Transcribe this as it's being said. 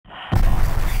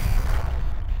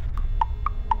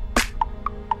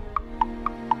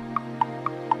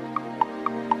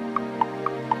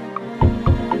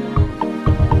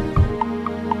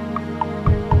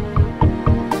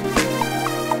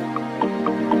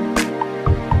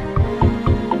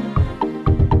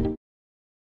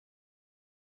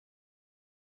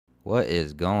What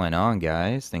is going on,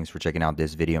 guys? Thanks for checking out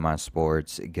this video on my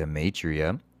sports Gematria.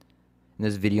 In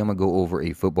this video, I'm going to go over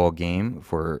a football game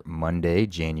for Monday,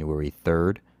 January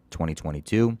 3rd,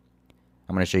 2022.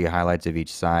 I'm going to show you highlights of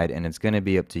each side, and it's going to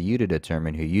be up to you to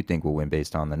determine who you think will win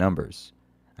based on the numbers.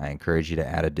 I encourage you to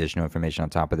add additional information on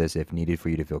top of this if needed for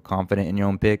you to feel confident in your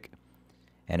own pick.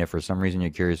 And if for some reason you're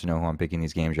curious to know who I'm picking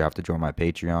these games, you have to join my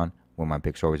Patreon, where my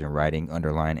picks are always in writing,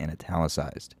 underlined, and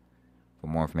italicized. For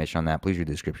more information on that, please read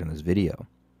the description of this video.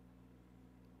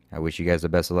 I wish you guys the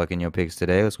best of luck in your picks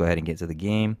today. Let's go ahead and get to the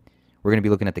game. We're going to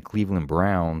be looking at the Cleveland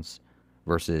Browns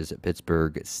versus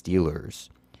Pittsburgh Steelers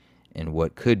in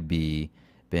what could be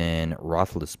Ben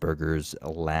Roethlisberger's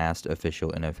last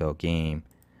official NFL game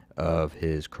of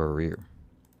his career.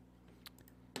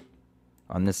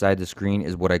 On this side of the screen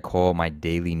is what I call my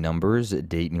daily numbers,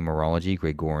 date numerology,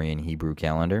 Gregorian Hebrew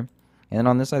calendar. And then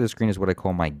on this side of the screen is what I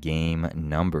call my game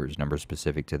numbers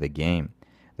specific to the game.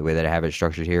 The way that I have it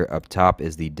structured here, up top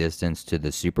is the distance to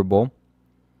the Super Bowl.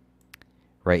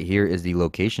 Right here is the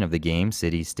location of the game,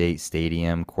 city, state,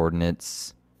 stadium,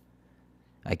 coordinates.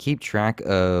 I keep track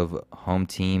of home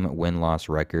team win-loss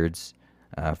records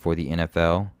for the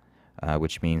NFL,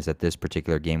 which means that this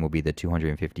particular game will be the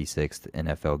 256th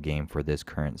NFL game for this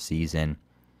current season.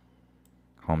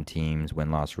 Home teams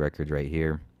win-loss records right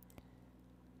here.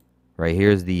 Right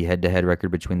here is the head-to-head record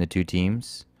between the two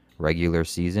teams, regular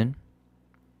season.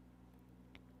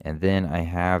 And then I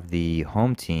have the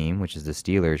home team, which is the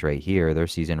Steelers right here, their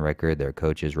season record, their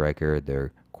coach's record,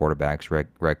 their quarterback's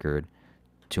record,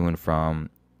 to and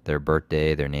from, their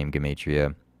birthday, their name,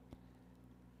 Gematria.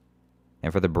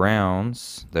 And for the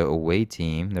Browns, the away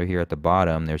team, they're here at the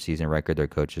bottom, their season record, their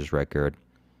coach's record,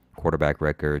 quarterback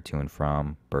record, to and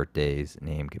from, birthdays,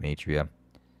 name, Gematria.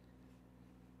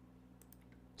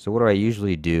 So what do I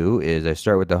usually do is I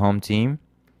start with the home team.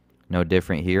 No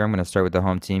different here. I'm going to start with the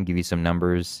home team, give you some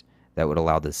numbers that would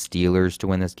allow the Steelers to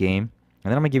win this game.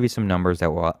 And then I'm going to give you some numbers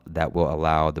that will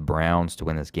allow the Browns to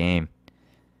win this game.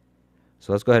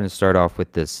 So let's go ahead and start off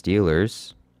with the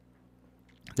Steelers.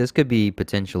 This could be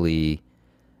potentially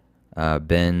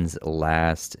Ben's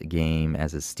last game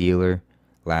as a Steeler,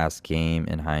 last game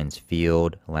in Heinz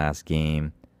Field, last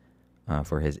game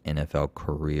for his NFL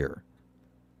career.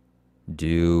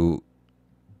 Does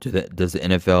the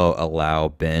NFL allow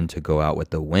Ben to go out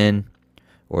with a win,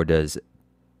 or does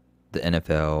the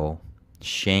NFL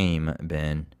shame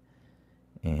Ben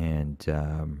and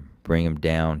bring him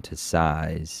down to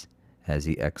size as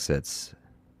he exits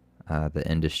the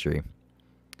industry?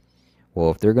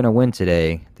 Well, if they're going to win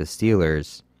today, the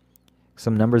Steelers,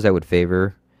 some numbers I would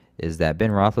favor is that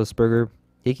Ben Roethlisberger,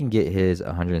 he can get his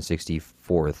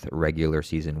 164th regular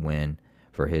season win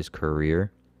for his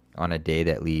career on a day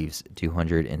that leaves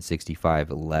 265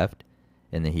 left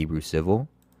in the Hebrew Civil.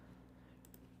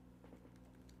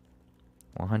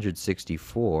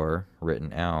 164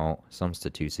 written out sums to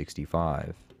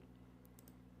 265.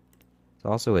 It's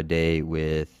also a day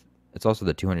with, it's also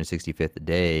the 265th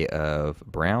day of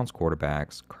Browns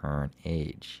quarterback's current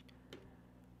age.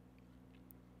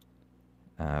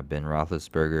 Ben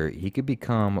Roethlisberger, he could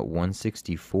become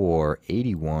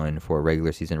 164-81 for a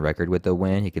regular season record with a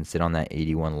win. He can sit on that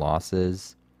 81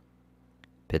 losses.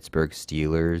 Pittsburgh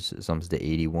Steelers sums to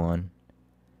 81.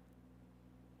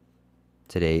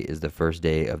 Today is the first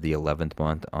day of the 11th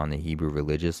month on the Hebrew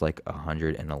religious, like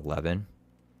 111.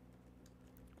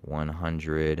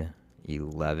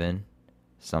 111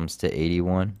 sums to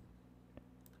 81.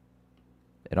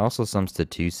 It also sums to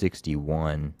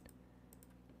 261.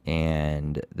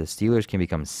 And the Steelers can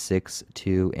become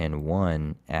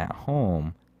 6-2-1 at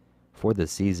home for the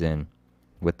season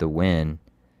with the win,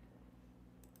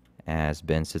 as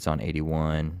Ben sits on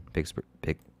 81.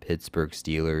 Pittsburgh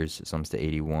Steelers sums to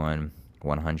 81.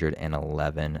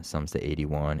 111 sums to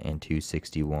 81, and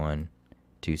 261.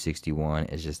 261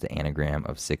 is just the anagram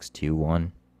of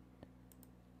 621.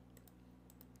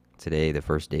 Today, the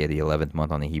first day of the 11th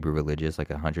month on the Hebrew religious,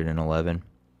 like 111.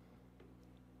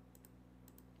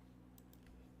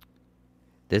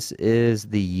 This is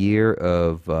the year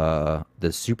of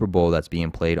the Super Bowl that's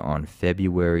being played on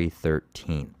February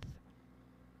 13th.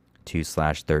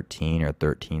 2/13 or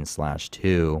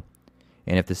 13/2.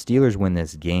 And if the Steelers win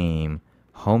this game,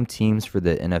 home teams for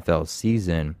the NFL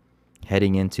season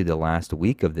heading into the last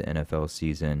week of the NFL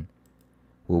season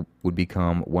would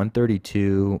become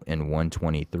 132 and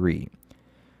 123.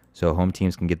 So home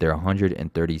teams can get their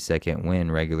 132nd win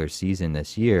regular season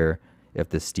this year if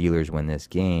the Steelers win this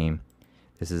game.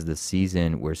 This is the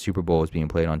season where Super Bowl is being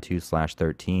played on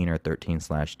 2/13 or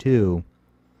 13/2,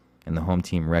 and the home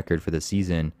team record for the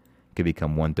season could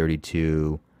become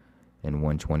 132 and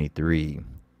 123.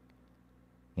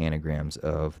 anagrams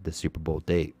of the Super Bowl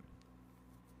date.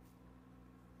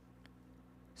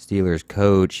 Steelers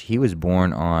coach, he was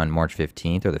born on March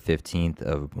 15th or the 15th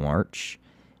of March,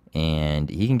 and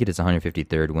he can get his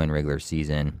 153rd win regular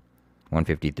season,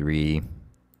 153,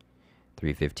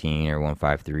 315, or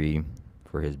 153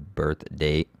 for his birth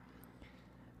date.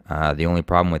 The only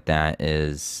problem with that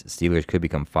is Steelers could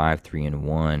become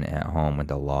 5-3-1 at home with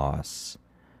a loss,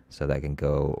 so that can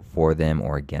go for them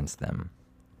or against them.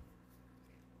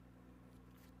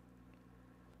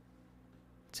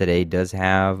 Today does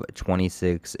have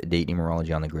 26 date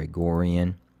numerology on the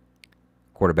Gregorian.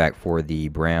 Quarterback for the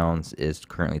Browns is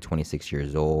currently 26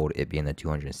 years old, it being the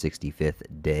 265th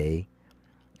day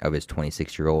of his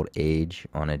 26-year-old age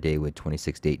on a day with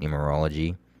 26 date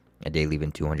numerology, a day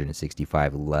leaving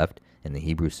 265 left in the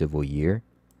Hebrew civil year.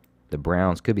 The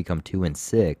Browns could become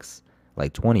 2-6,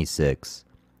 like 26,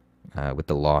 with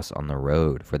the loss on the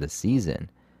road for the season.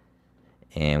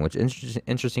 And what's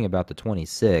interesting about the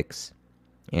 26,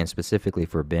 and specifically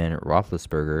for Ben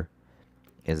Roethlisberger,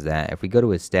 is that if we go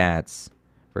to his stats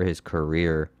for his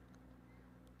career,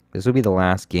 this will be the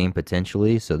last game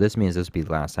potentially. So this means this will be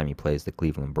the last time he plays the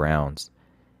Cleveland Browns,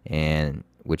 and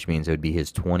which means it would be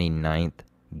his 29th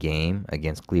game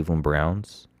against Cleveland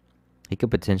Browns. He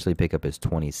could potentially pick up his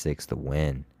 26th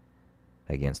win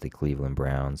against the Cleveland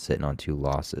Browns, sitting on 2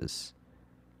 losses.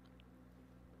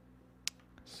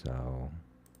 So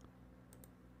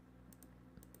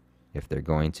if they're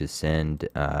going to send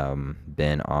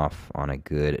Ben off on a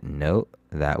good note,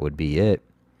 that would be it.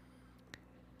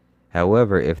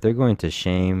 However, if they're going to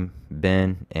shame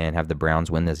Ben and have the Browns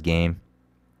win this game,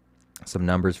 some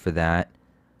numbers for that.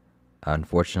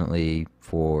 Unfortunately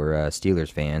for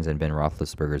Steelers fans and Ben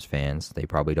Roethlisberger's fans, they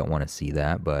probably don't want to see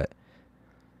that, but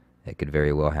it could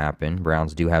very well happen.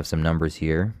 Browns do have some numbers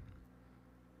here.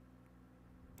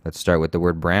 Let's start with the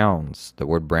word Browns. The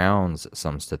word Browns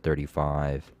sums to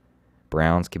 35.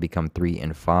 Browns can become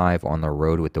 3-5 on the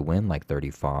road with the win, like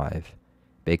 35.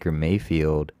 Baker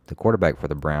Mayfield, the quarterback for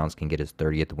the Browns, can get his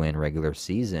 30th win regular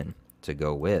season to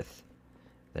go with.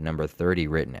 The number 30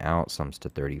 written out sums to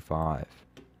 35.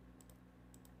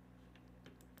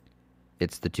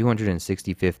 It's the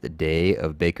 265th day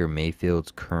of Baker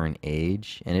Mayfield's current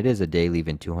age, and it is a day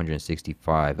leaving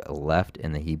 265 left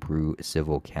in the Hebrew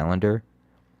civil calendar.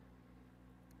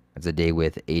 It's a day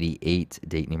with 88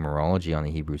 date numerology on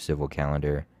the Hebrew civil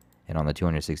calendar, and on the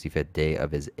 265th day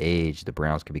of his age, the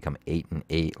Browns could become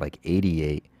 8-8, like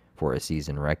 88, for a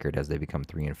season record as they become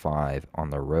 3-5 on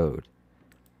the road.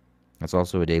 It's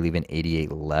also a day leaving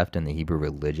 88 left in the Hebrew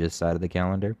religious side of the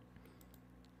calendar.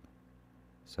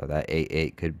 So that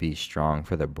 8-8 could be strong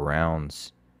for the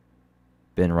Browns.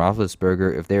 Ben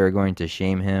Roethlisberger, if they are going to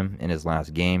shame him in his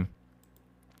last game,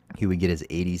 he would get his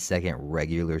 82nd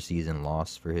regular season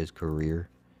loss for his career.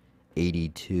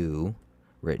 82,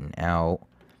 written out,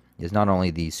 is not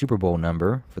only the Super Bowl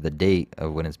number for the date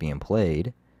of when it's being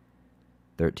played,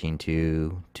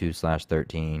 13-2,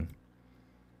 2/13,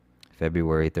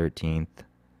 February 13th,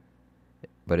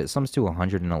 but it sums to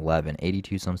 111.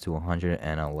 82 sums to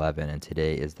 111, and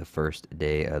today is the first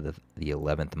day of the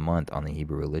 11th month on the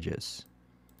Hebrew religious.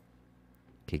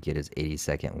 Could get his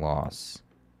 82nd loss.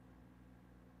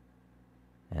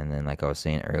 And then, like I was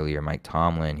saying earlier, Mike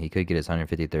Tomlin, he could get his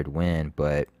 153rd win,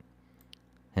 but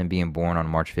him being born on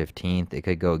March 15th, it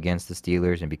could go against the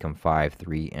Steelers and become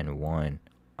 5-3-1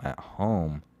 at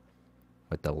home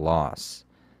with the loss.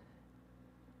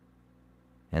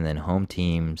 And then home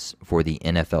teams for the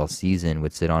NFL season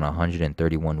would sit on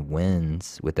 131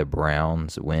 wins with the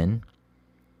Browns win.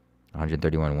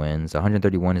 131 wins.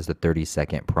 131 is the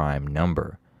 32nd prime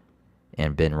number.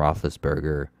 And Ben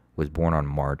Roethlisberger was born on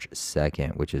March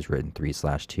 2nd, which is written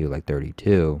 3/2, like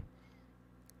 32.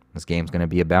 This game's going to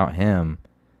be about him.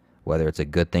 Whether it's a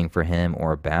good thing for him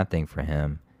or a bad thing for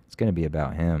him, it's going to be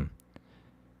about him.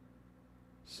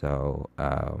 So,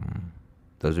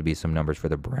 those would be some numbers for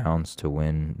the Browns to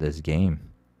win this game.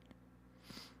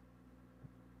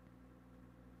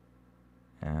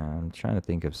 I'm trying to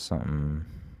think of something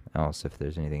else, if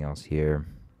there's anything else here.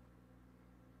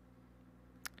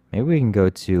 Maybe we can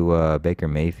go to Baker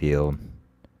Mayfield,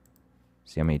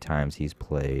 see how many times he's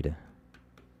played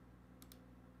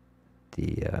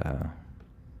the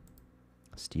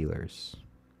Steelers.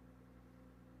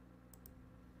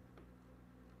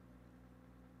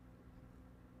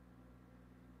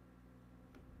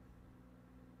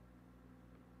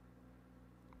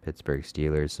 Pittsburgh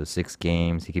Steelers. So 6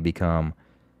 games. He could become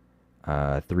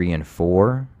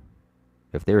 3-4.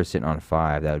 If they were sitting on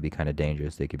 5, that would be kind of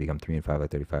dangerous. They could become 3-5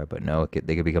 like 35, but no,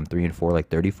 they could become 3-4 like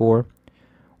 34,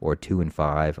 or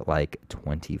 2-5 like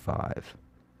 25.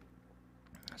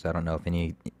 So I don't know if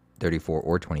any 34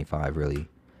 or 25 really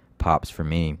pops for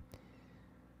me.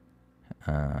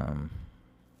 I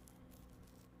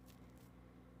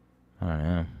don't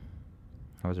know.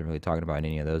 I wasn't really talking about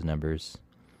any of those numbers.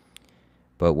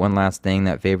 But one last thing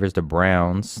that favors the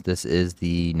Browns. This is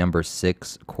the number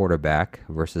 6 quarterback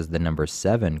versus the number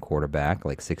 7 quarterback,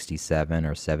 like 67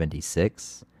 or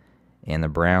 76. And the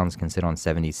Browns can sit on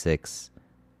 76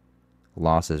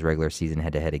 losses regular season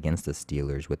head-to-head against the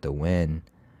Steelers with the win,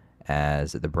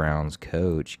 as the Browns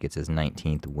coach gets his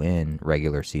 19th win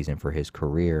regular season for his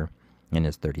career in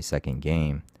his 32nd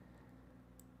game.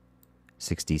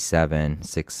 67,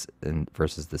 6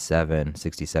 versus the 7.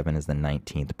 67 is the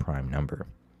 19th prime number.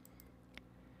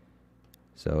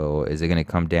 So is it going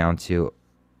to come down to,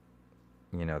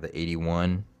 the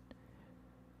 81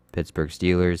 Pittsburgh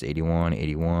Steelers, 81,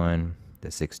 81,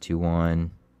 the 621,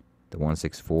 the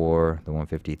 164, the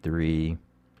 153,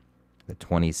 the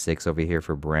 26 over here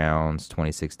for Browns,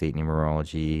 26 state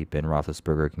numerology. Ben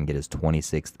Roethlisberger can get his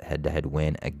 26th head-to-head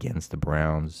win against the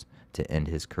Browns to end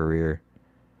his career.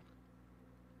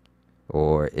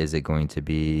 Or is it going to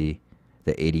be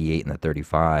the 88 and the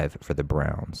 35 for the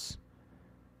Browns?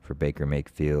 For Baker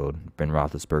Mayfield, Ben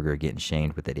Roethlisberger getting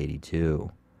shamed with that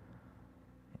 82.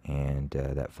 And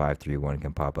that 531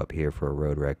 can pop up here for a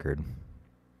road record.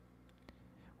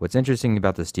 What's interesting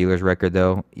about the Steelers record,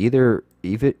 though, even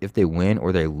if they win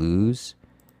or they lose,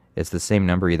 it's the same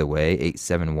number either way,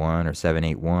 871 or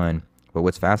 781. But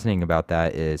what's fascinating about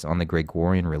that is on the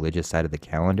Gregorian religious side of the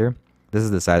calendar, this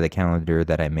is the side of the calendar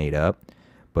that I made up,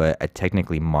 but I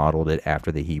technically modeled it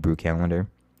after the Hebrew calendar,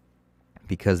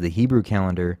 because the Hebrew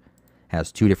calendar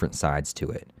has two different sides to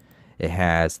it. It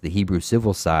has the Hebrew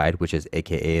civil side, which is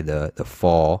aka the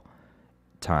fall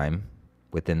time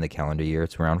within the calendar year.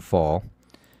 It's around fall.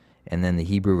 And then the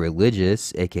Hebrew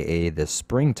religious, aka the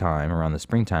springtime, around the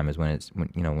springtime is when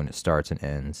it starts and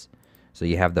ends. So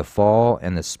you have the fall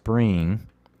and the spring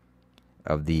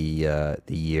of the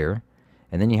year.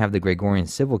 And then you have the Gregorian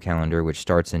civil calendar, which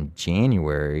starts in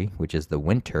January, which is the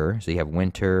winter. So you have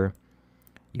winter,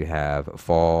 you have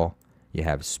fall, you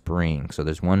have spring. So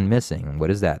there's one missing.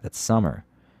 What is that? That's summer.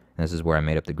 And this is where I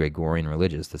made up the Gregorian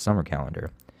religious, the summer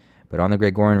calendar. But on the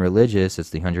Gregorian religious, it's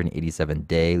the 187th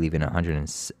day, leaving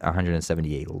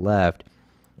 178 left.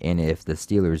 And if the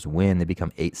Steelers win, they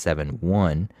become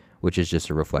 871, which is just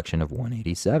a reflection of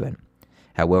 187.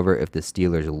 However, if the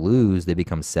Steelers lose, they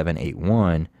become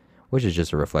 781, which is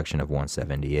just a reflection of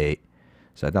 178.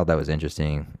 So I thought that was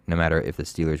interesting. No matter if the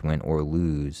Steelers win or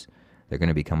lose, they're going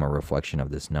to become a reflection of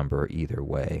this number either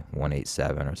way,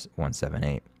 187 or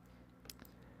 178.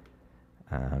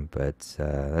 But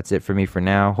that's it for me for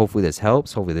now. Hopefully this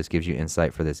helps. Hopefully this gives you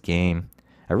insight for this game.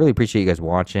 I really appreciate you guys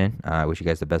watching. I wish you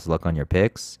guys the best of luck on your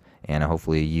picks, and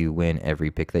hopefully you win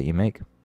every pick that you make.